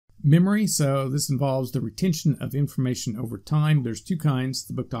Memory, so this involves the retention of information over time. There's two kinds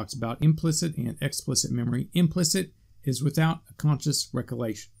the book talks about: implicit and explicit memory. Implicit is without a conscious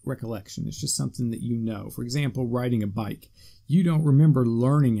recollection. It's just something that you know. For example, riding a bike. You don't remember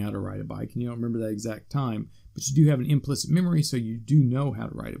learning how to ride a bike, and you don't remember that exact time, but you do have an implicit memory, so you do know how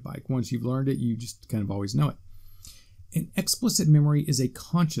to ride a bike. Once you've learned it, you just kind of always know it. An explicit memory is a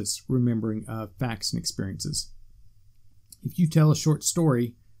conscious remembering of facts and experiences. If you tell a short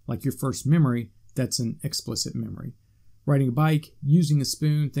story, like your first memory, that's an explicit memory. Riding a bike, using a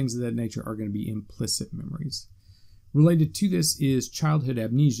spoon, things of that nature are going to be implicit memories. Related to this is childhood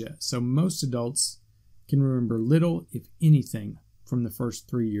amnesia. So most adults can remember little, if anything, from the first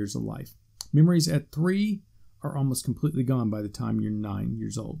 3 years of life. Memories at 3 are almost completely gone by the time you're 9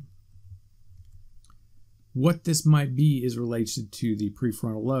 years old. What this might be is related to the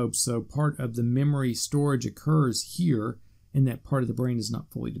prefrontal lobe. So part of the memory storage occurs here, and that part of the brain is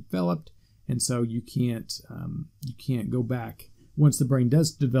not fully developed, and so you can't go back. Once the brain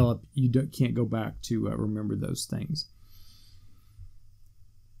does develop, you can't go back to remember those things.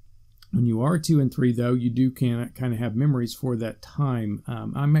 When you are 2 and 3, though, you do kind of have memories for that time.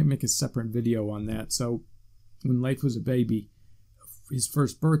 I might make a separate video on that. So when Leif was a baby, his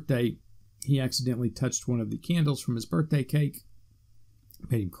first birthday, he accidentally touched one of the candles from his birthday cake.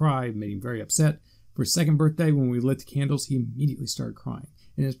 Made him cry, made him very upset. For his second birthday, when we lit the candles, he immediately started crying.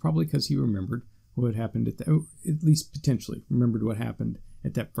 And it's probably because he remembered what happened at least potentially remembered what happened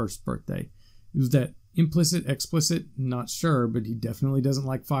at that first birthday. It was that implicit, explicit, not sure, but he definitely doesn't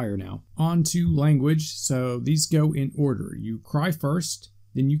like fire now. On to language. So these go in order. You cry first,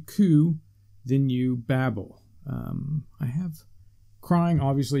 then you coo, then you babble. I have crying,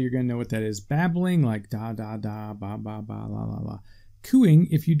 obviously you're going to know what that is. Babbling, like da da da, ba ba ba, la la la. Cooing,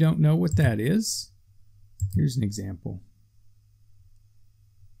 if you don't know what that is, here's an example.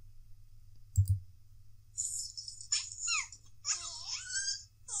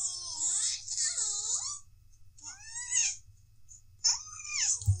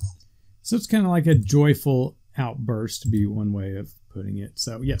 So it's kind of like a joyful outburst, to be one way of putting it.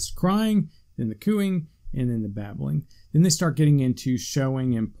 So yes, crying, then the cooing, and then the babbling. Then they start getting into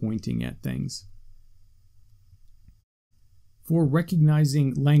showing and pointing at things. For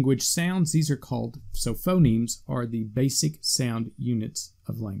recognizing language sounds, these are called, so phonemes are the basic sound units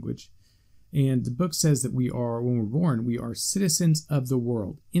of language. And the book says that we are, when we're born, we are citizens of the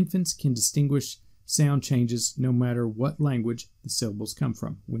world. Infants can distinguish sound changes no matter what language the syllables come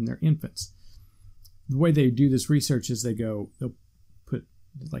from when they're infants. The way they do this research is they'll put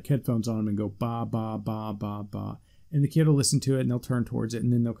like headphones on them and go ba, ba, ba, ba, ba. And the kid will listen to it and they'll turn towards it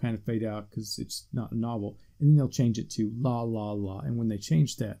and then they'll kind of fade out because it's not a novel. And then they'll change it to la, la, la. And when they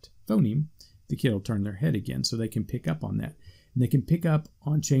change that phoneme, the kid will turn their head again so they can pick up on that. And they can pick up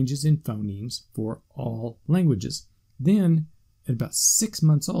on changes in phonemes for all languages. Then, at about 6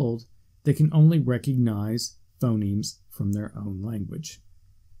 months old, they can only recognize phonemes from their own language.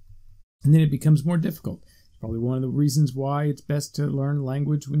 And then it becomes more difficult. It's probably one of the reasons why it's best to learn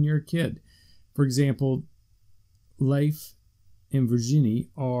language when you're a kid. For example, Leif and Virginie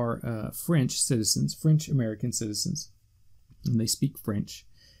are French citizens, French-American citizens, and they speak French.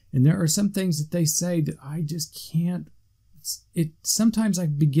 And there are some things that they say that I just can't. Sometimes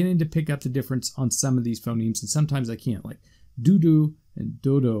I'm beginning to pick up the difference on some of these phonemes, and sometimes I can't. Like doo-doo and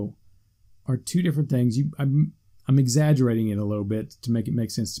dodo are two different things. I'm exaggerating it a little bit to make it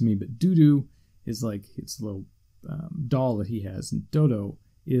make sense to me, but doo-doo is like it's a little doll that he has, and dodo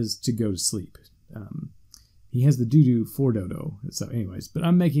is to go to sleep. He has the doo-doo for dodo. So anyways, but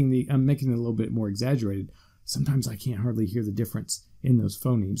I'm making it a little bit more exaggerated. Sometimes I can't hardly hear the difference in those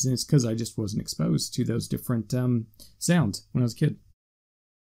phonemes, and it's because I just wasn't exposed to those different sounds when I was a kid.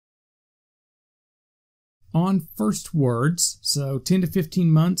 On first words, so 10 to 15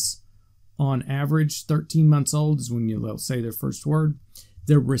 months, on average 13 months old is when they'll say their first word.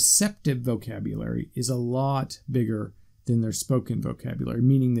 Their receptive vocabulary is a lot bigger than their spoken vocabulary,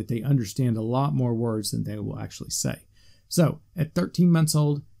 meaning that they understand a lot more words than they will actually say. So at 13 months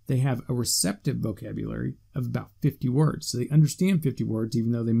old, they have a receptive vocabulary of about 50 words. So they understand 50 words,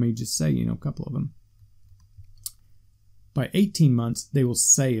 even though they may just say, a couple of them. By 18 months, they will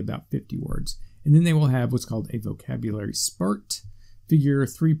say about 50 words. And then they will have what's called a vocabulary spurt. Figure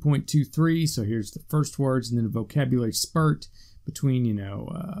 3.23, so here's the first words, and then a vocabulary spurt between,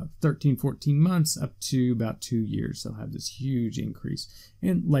 13, 14 months up to about 2 years. They'll have this huge increase.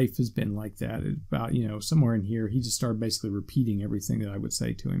 And Leif has been like that at about, somewhere in here. He just started basically repeating everything that I would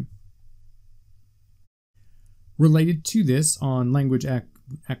say to him. Related to this on language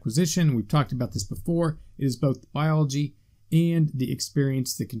acquisition, we've talked about this before, it is both biology and the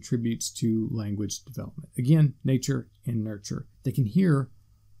experience that contributes to language development. Again, nature and nurture. They can hear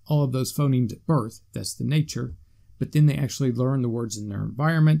all of those phonemes at birth, that's the nature, but then they actually learn the words in their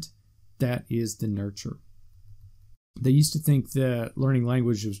environment, that is the nurture. They used to think that learning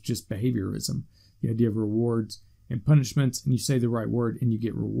language was just behaviorism, the idea of rewards and punishments, and you say the right word and you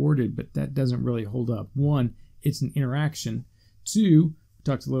get rewarded, but that doesn't really hold up. One, it's an interaction. Two, we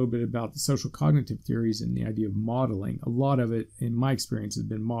talked a little bit about the social cognitive theories and the idea of modeling. A lot of it, in my experience, has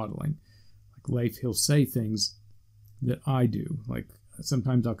been modeling. Like Leif, he'll say things that I do. Like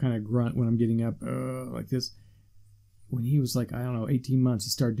sometimes I'll kind of grunt when I'm getting up like this. When he was like, I don't know, 18 months, he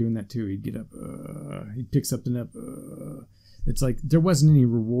started doing that too. He'd get up, he picks something up. It's like there wasn't any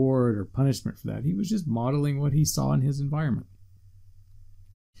reward or punishment for that. He was just modeling what he saw in his environment.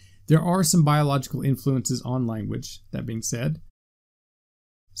 There are some biological influences on language, that being said.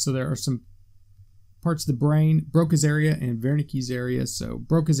 So there are some parts of the brain, Broca's area and Wernicke's area. So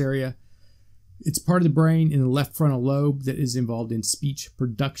Broca's area, it's part of the brain in the left frontal lobe that is involved in speech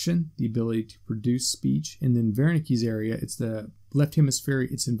production, the ability to produce speech. And then Wernicke's area, it's the left hemisphere,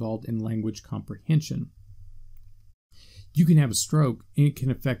 it's involved in language comprehension. You can have a stroke and it can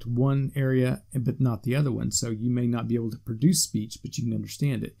affect one area but not the other one. So you may not be able to produce speech, but you can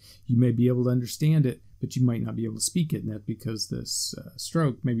understand it. You may be able to understand it, but you might not be able to speak it. And that's because this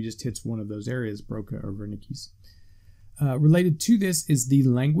stroke maybe just hits one of those areas, Broca or Wernicke's. Related to this is the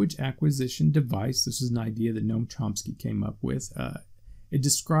language acquisition device. This is an idea that Noam Chomsky came up with. It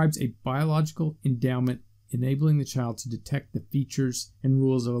describes a biological endowment enabling the child to detect the features and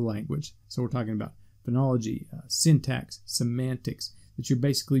rules of a language. So we're talking about phonology, syntax, semantics, that you're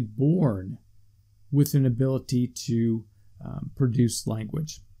basically born with an ability to produce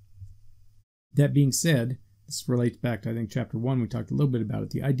language. That being said, this relates back to, I think, chapter 1. We talked a little bit about it,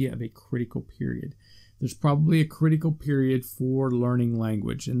 the idea of a critical period. There's probably a critical period for learning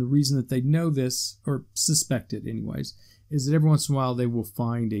language. And the reason that they know this, or suspect it anyways, is that every once in a while they will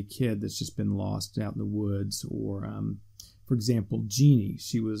find a kid that's just been lost out in the woods. Or, for example, Jeannie,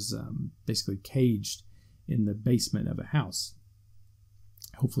 she was basically caged in the basement of a house.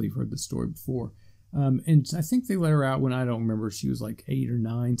 Hopefully you've heard the story before. And I think they let her out when, I don't remember, she was like 8 or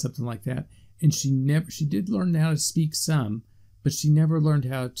 9, something like that. And she did learn how to speak some, but she never learned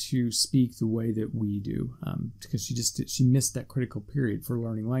how to speak the way that we do, because she missed that critical period for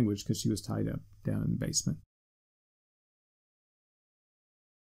learning language because she was tied up down in the basement.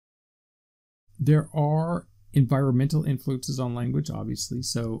 There are environmental influences on language, obviously.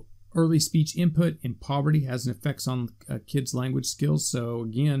 So early speech input in poverty has an effect on a kid's language skills. So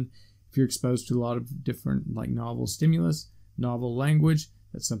again, if you're exposed to a lot of different like novel stimulus, novel language,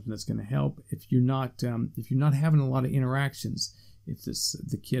 that's something that's going to help. If you're not having a lot of interactions, if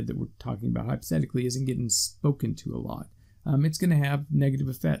the kid that we're talking about hypothetically isn't getting spoken to a lot, it's going to have negative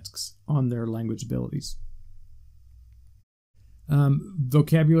effects on their language abilities.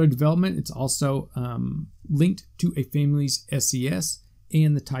 Vocabulary development, it's also linked to a family's SES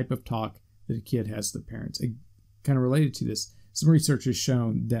and the type of talk that a kid has with their parents. Kind of related to this, some research has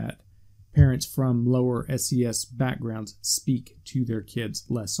shown that parents from lower SES backgrounds speak to their kids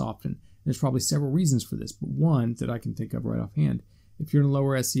less often. There's probably several reasons for this, but one that I can think of right offhand. If you're in a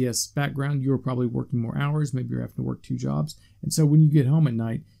lower SES background, you're probably working more hours. Maybe you're having to work 2 jobs. And so when you get home at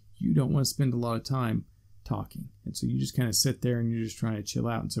night, you don't want to spend a lot of time talking. And so you just kind of sit there and you're just trying to chill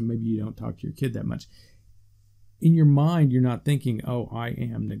out. And so maybe you don't talk to your kid that much. In your mind, you're not thinking, oh, I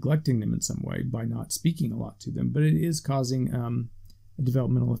am neglecting them in some way by not speaking a lot to them. But it is causing a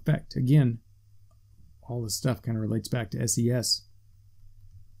developmental effect. Again, all this stuff kind of relates back to SES.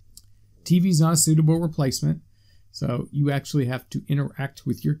 TV is not a suitable replacement. So you actually have to interact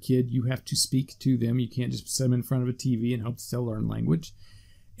with your kid. You have to speak to them. You can't just set them in front of a TV and hope that they'll learn language.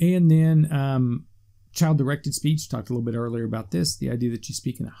 And then child-directed speech, talked a little bit earlier about this, the idea that you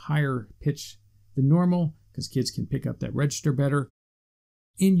speak in a higher pitch than normal because kids can pick up that register better,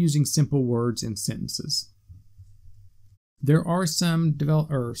 and using simple words and sentences. There are some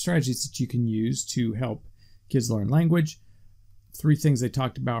strategies that you can use to help kids learn language. 3 things they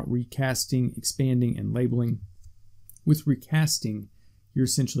talked about: recasting, expanding, and labeling. With recasting, you're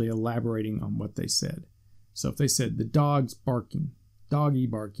essentially elaborating on what they said. So if they said, the dog's barking, doggy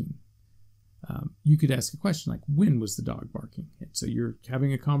barking, you could ask a question like, when was the dog barking? And so you're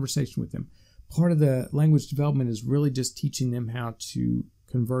having a conversation with them. Part of the language development is really just teaching them how to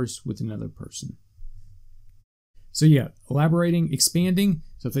converse with another person. So yeah, elaborating, expanding.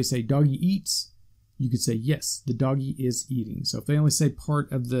 So if they say doggy eats, you could say, yes, the doggy is eating. So if they only say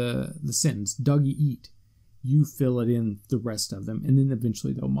part of the sentence, doggy eat, you fill it in the rest of them, and then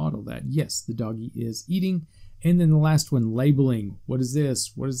eventually they'll model that. Yes, the doggy is eating, And then the last one, labeling. What is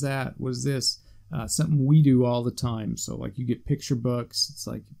this? What is that? What is this? Something we do all the time. So like you get picture books. It's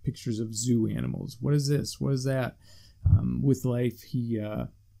like pictures of zoo animals. What is this? What is that? With Leif, he'd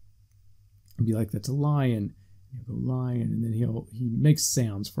be like, that's a lion. He'll go lion, and then he makes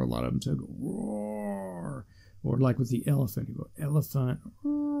sounds for a lot of them. So he'll go roar, or like with the elephant, he'll go elephant.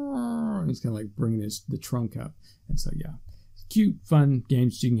 Roar. He's kind of like bringing the trunk up, and so yeah, cute, fun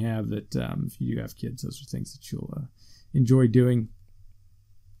games you can have that if you do have kids, those are things that you'll enjoy doing.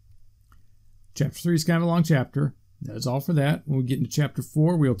 Chapter 3 is kind of a long chapter. That is all for that. When we get into Chapter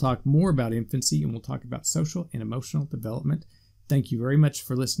 4, we'll talk more about infancy, and we'll talk about social and emotional development. Thank you very much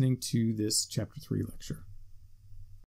for listening to this Chapter 3 lecture.